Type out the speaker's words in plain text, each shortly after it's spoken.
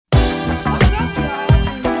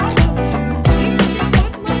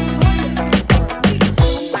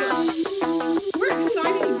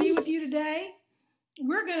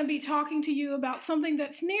be talking to you about something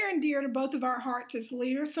that's near and dear to both of our hearts as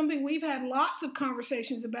leaders, something we've had lots of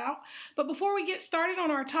conversations about. But before we get started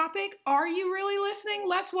on our topic, are you really listening?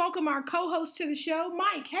 Let's welcome our co-host to the show,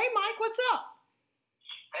 Mike. Hey, Mike, what's up?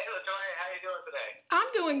 Hey, Latoya, how you doing today?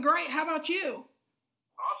 I'm doing great. How about you?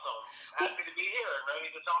 Awesome. Happy to be here and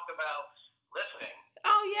ready to talk about listening.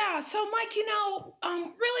 Oh, yeah. So, Mike,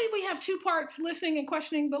 really we have two parts, listening and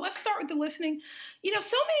questioning, but let's start with the listening.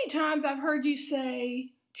 So many times I've heard you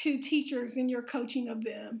say to teachers in your coaching of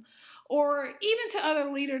them, or even to other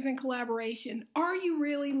leaders in collaboration, are you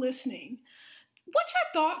really listening? What's your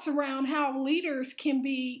thoughts around how leaders can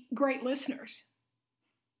be great listeners?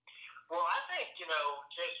 Well, I think,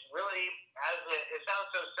 just really, it sounds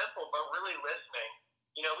so simple, but really listening.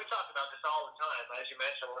 We talk about this all the time. As you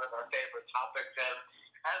mentioned, one of our favorite topics. And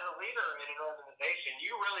as a leader in an organization,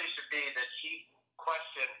 you really should be the chief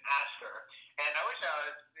question asker. And I wish I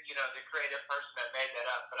was, the creative person that made that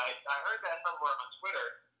up. But I heard that somewhere on Twitter,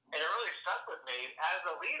 and it really stuck with me. As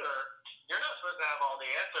a leader, you're not supposed to have all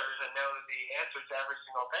the answers and know the answers to every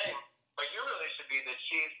single thing, but you really should be the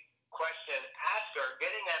chief question asker,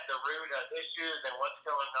 getting at the root of issues and what's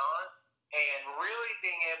going on, and really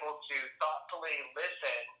being able to thoughtfully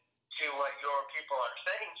listen to what your people are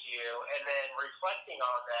saying to you, and then reflecting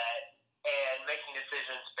on that and making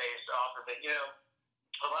decisions based off of it.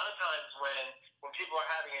 A lot of times when people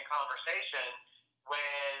are having a conversation,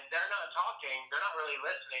 when they're not talking, they're not really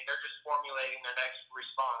listening, they're just formulating their next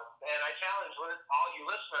response. And I challenge all you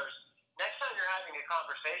listeners, next time you're having a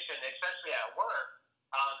conversation, especially at work,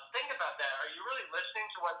 think about that. Are you really listening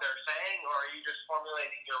to what they're saying, or are you just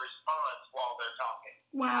formulating your response while they're talking?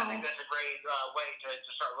 Wow. I think that's a great way to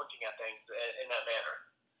start looking at things in that manner.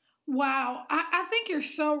 Wow. I think you're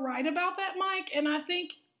so right about that, Mike. And I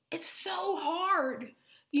think it's so hard,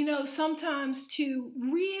 sometimes to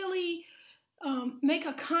really make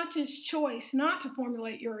a conscious choice not to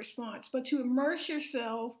formulate your response, but to immerse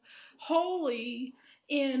yourself wholly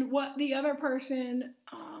in what the other person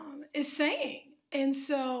is saying. And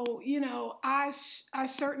so, I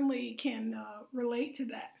certainly can relate to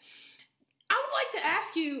that. I would like to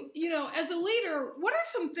ask you, as a leader, what are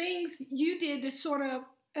some things you did to sort of,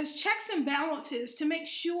 as checks and balances, to make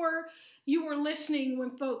sure you were listening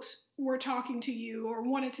when folks were talking to you or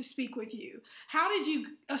wanted to speak with you? How did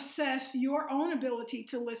you assess your own ability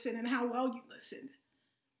to listen and how well you listened?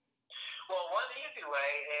 Well, one easy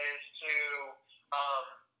way is to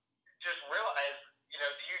just realize, do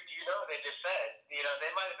you know what they just said?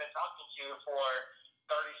 They might have been talking to you for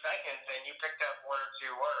 30 seconds and you picked up one or two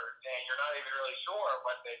words and you're not even really sure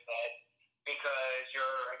what they said because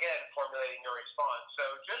you're, again, formulating your response. So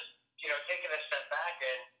just, taking a step back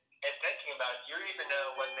and thinking about, do you even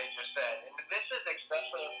know what they just said? And this is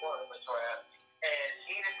especially important, Latoya, in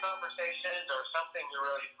heated conversations or something you're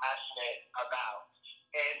really passionate about.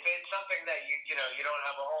 And if it's something that you don't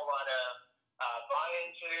have a whole lot of buy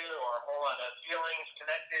into or a whole lot of feelings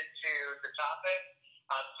connected to the topic,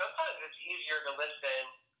 sometimes it's easier to listen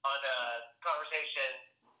on a conversation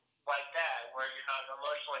like that where you're not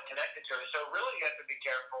emotionally connected to it. So really you have to be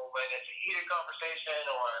careful when it's a heated conversation,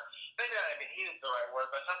 or maybe not even heated is the right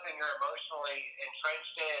word, but something you're emotionally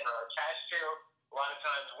entrenched in or attached to, a lot of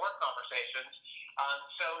times work conversations.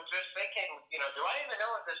 So just thinking, do I even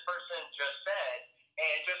know what this person just said?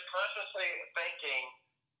 And just consciously thinking,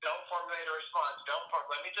 don't formulate a response.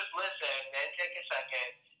 Let me just listen, then take a second,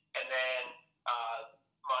 and then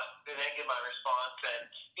give my response. And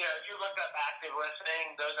if you look up active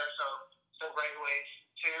listening, those are some great ways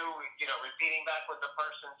too. Repeating back what the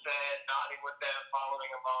person said, nodding with them,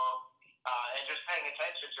 following along, and just paying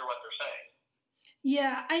attention to what they're saying.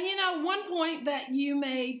 Yeah, and one point that you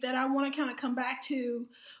made that I want to kind of come back to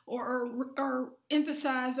or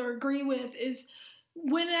emphasize or agree with is,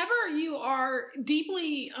 whenever you are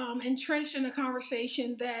deeply entrenched in a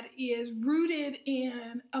conversation that is rooted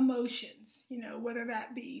in emotions, whether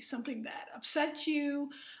that be something that upsets you,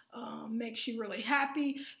 makes you really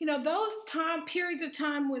happy, those periods of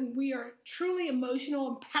time when we are truly emotional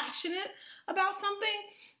and passionate about something,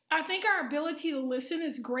 I think our ability to listen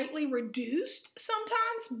is greatly reduced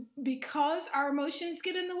sometimes because our emotions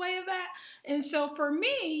get in the way of that. And so for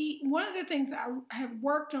me, one of the things I have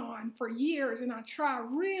worked on for years, and I try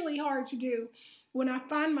really hard to do when I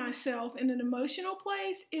find myself in an emotional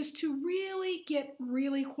place, is to really get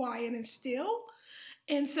really quiet and still.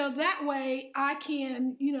 And so that way I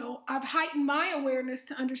can, I've heightened my awareness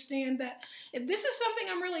to understand that if this is something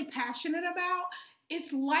I'm really passionate about,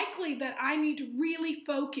 it's likely that I need to really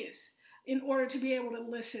focus in order to be able to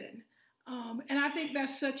listen. And I think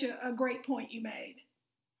that's such a great point you made.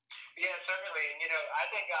 Yeah, certainly. And, I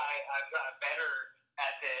think I've gotten better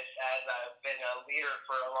at this as I've been a leader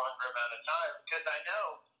for a longer amount of time, because I know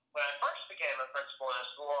when I first became a principal in a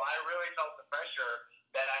school, I really felt the pressure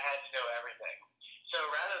that I had to know everything. So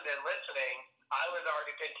rather than listening, I was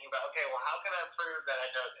already thinking about, okay, well, how can I prove that I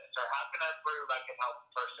know this? Or how can I prove I can help a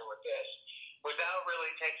person with this? Without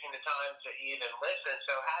really taking the time to even listen.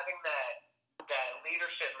 So having that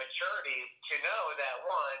leadership maturity to know that,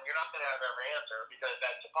 one, you're not going to have every answer because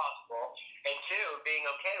that's impossible, and two, being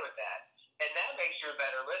okay with that. And that makes you a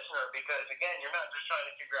better listener because, again, you're not just trying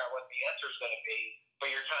to figure out what the answer is going to be, but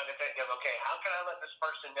you're trying to think of, okay, how can I let this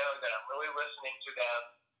person know that I'm really listening to them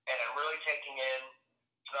and I'm really taking in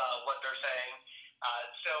what they're saying.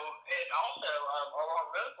 So it also, along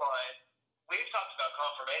those lines, we've talked about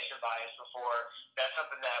confirmation bias before. That's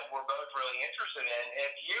something that we're both really interested in.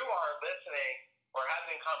 If you are listening or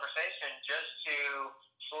having a conversation just to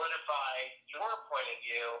solidify your point of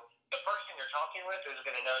view, the person you're talking with is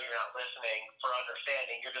going to know you're not listening for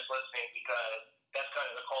understanding. You're just listening because that's kind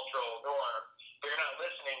of the cultural norm. But you're not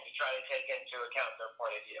listening to try to take into account their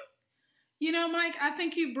point of view. You know, Mike, I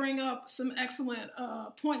think you bring up some excellent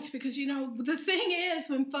points because, you know, the thing is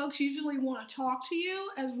when folks usually want to talk to you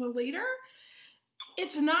as the leader,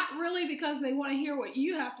 it's not really because they want to hear what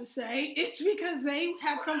you have to say. It's because they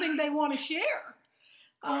have something they want to share.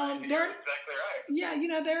 You're exactly right. Yeah, you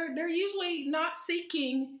know, they're usually not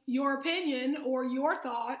seeking your opinion or your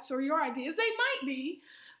thoughts or your ideas. They might be,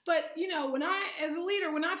 but you know, when as a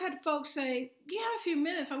leader, when I've had folks say, "You have a few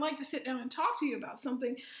minutes, I'd like to sit down and talk to you about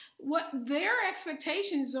something," what their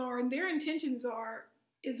expectations are and their intentions are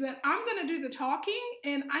is that I'm going to do the talking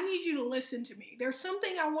and I need you to listen to me. There's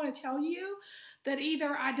something I want to tell you that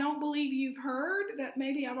either I don't believe you've heard, that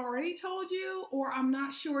maybe I've already told you, or I'm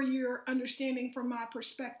not sure you're understanding from my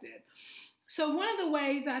perspective. So one of the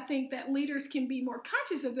ways I think that leaders can be more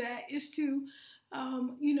conscious of that is to,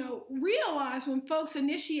 you know, realize when folks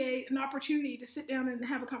initiate an opportunity to sit down and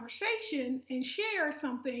have a conversation and share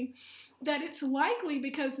something, that it's likely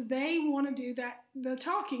because they want to do that, the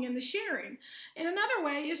talking and the sharing. And another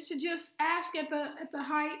way is to just ask at the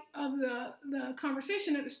height of the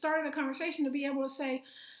conversation, at the start of the conversation, to be able to say,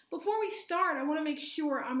 before we start, I want to make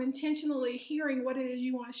sure I'm intentionally hearing what it is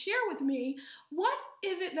you want to share with me. What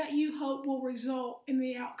is it that you hope will result in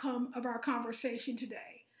the outcome of our conversation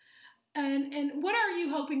today? And what are you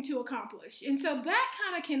hoping to accomplish? And so that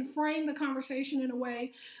kind of can frame the conversation in a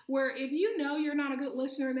way where if you know you're not a good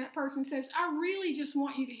listener and that person says, I really just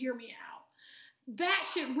want you to hear me out, that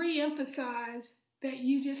should re-emphasize that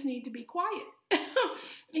you just need to be quiet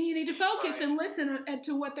and you need to focus and listen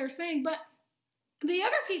to what they're saying. But the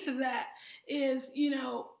other piece of that is, you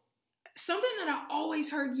know, something that I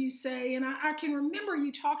always heard you say, and I can remember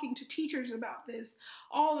you talking to teachers about this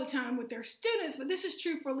all the time with their students, but this is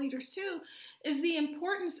true for leaders too, is the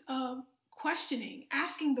importance of questioning,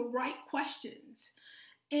 asking the right questions.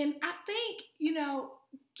 And I think, you know,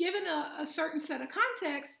 given a certain set of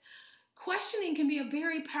context, questioning can be a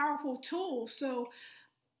very powerful tool. So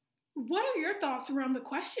what are your thoughts around the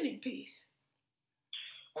questioning piece?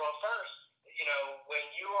 Well, first, you know, when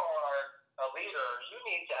you are a leader, you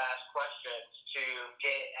need to ask questions to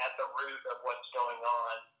get at the root of what's going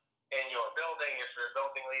on in your building, if you're a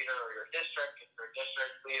building leader, or your district, if you're a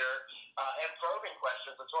district leader, and probing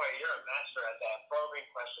questions. That's why you're a master at that, probing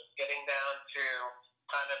questions, getting down to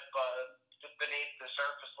kind of beneath the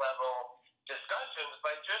surface level discussions.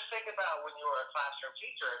 But just think about when you were a classroom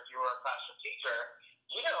teacher. If you were a classroom teacher,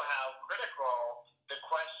 you know how critical the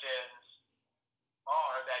questions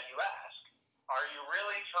are that you ask. Are you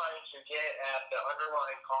really trying to get at the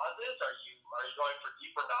underlying causes? Are you going for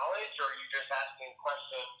deeper knowledge, or are you just asking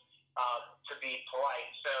questions to be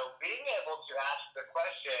polite? So being able to ask the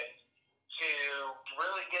questions to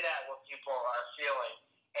really get at what people are feeling.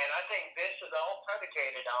 And I think this is all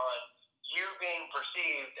predicated on you being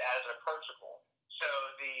perceived as approachable. So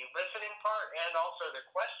the listening part and also the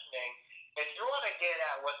questioning, if you want to get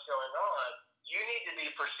at what's going on, you need to be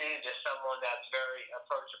perceived as someone that's very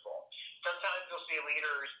approachable. Sometimes you'll see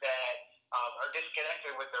leaders that are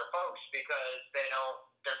disconnected with their folks because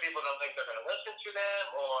their people don't think they're going to listen to them,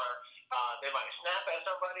 or they might snap at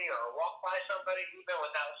somebody or walk by somebody even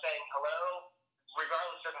without saying hello,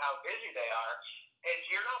 regardless of how busy they are. If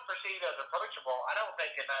you're not perceived as approachable, I don't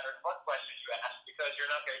think it matters what questions you ask because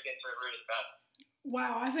you're not going to get to the root of the matter.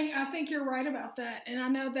 Wow, I think you're right about that. And I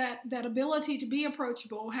know that ability to be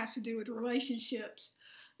approachable has to do with relationships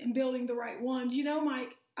and building the right ones. You know,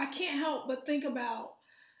 Mike, I can't help but think about,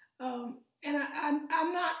 I'm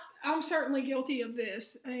certainly guilty of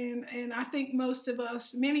this. And I think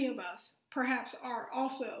many of us perhaps are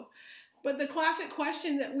also, But the classic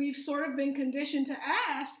question that we've sort of been conditioned to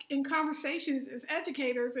ask in conversations as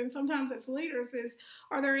educators and sometimes as leaders is,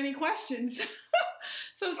 are there any questions?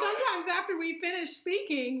 So sometimes after we finish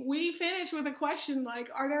speaking, we finish with a question like,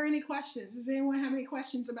 are there any questions? Does anyone have any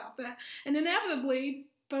questions about that? And inevitably,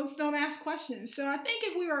 folks don't ask questions. So I think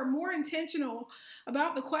if we are more intentional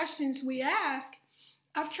about the questions we ask,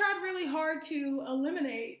 I've tried really hard to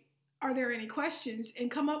eliminate are there any questions and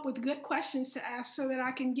come up with good questions to ask so that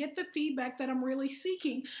I can get the feedback that I'm really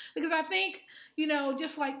seeking. Because I think,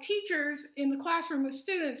 just like teachers in the classroom with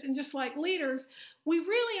students and just like leaders, we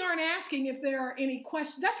really aren't asking if there are any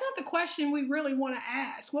questions. That's not the question we really want to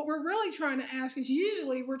ask. What we're really trying to ask is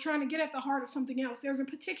usually we're trying to get at the heart of something else. There's a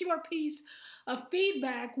particular piece of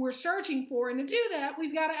feedback we're searching for, and to do that,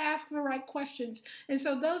 we've got to ask the right questions. And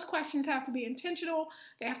so those questions have to be intentional,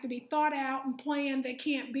 they have to be thought out and planned, they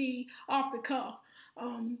can't be off the cuff.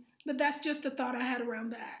 But that's just a thought I had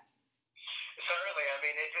around that. Certainly. I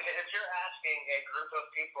mean, if you're asking a group of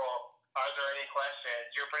people, are there any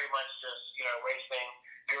questions, you're pretty much just, wasting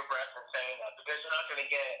your breath and saying that, because you're not going to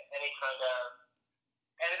get anything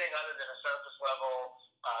other than a surface level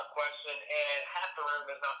question, and half the room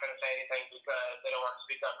is not going to say anything because they don't want to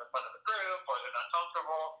speak up in front of the group or they're not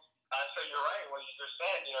comfortable. So you're right, what you just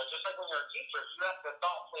said. Just like when you're a teacher, you have to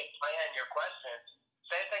thoughtfully plan your questions.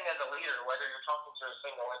 Same thing as a leader, whether you're talking to a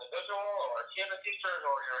single individual or a team of teachers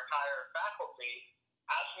or your entire faculty.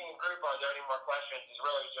 Asking a group, are there any more questions, is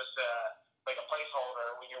really just like a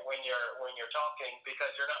placeholder when you're talking,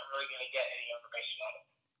 because you're not really going to get any information out of it.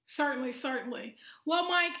 Certainly, certainly. Well,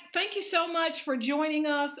 Mike, thank you so much for joining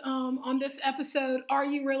us on this episode, Are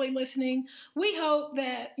You Really Listening? We hope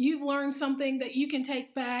that you've learned something that you can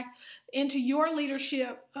take back into your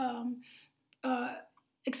leadership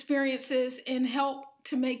experiences and help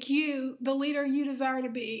to make you the leader you desire to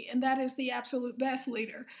be. And that is the absolute best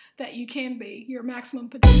leader that you can be, your maximum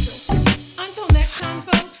potential. Until next time,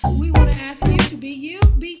 folks, we want to ask you to be you,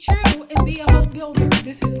 be true, and be a hope builder.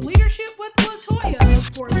 This is Leadership with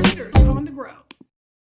LaToya for Leaders on the Grow.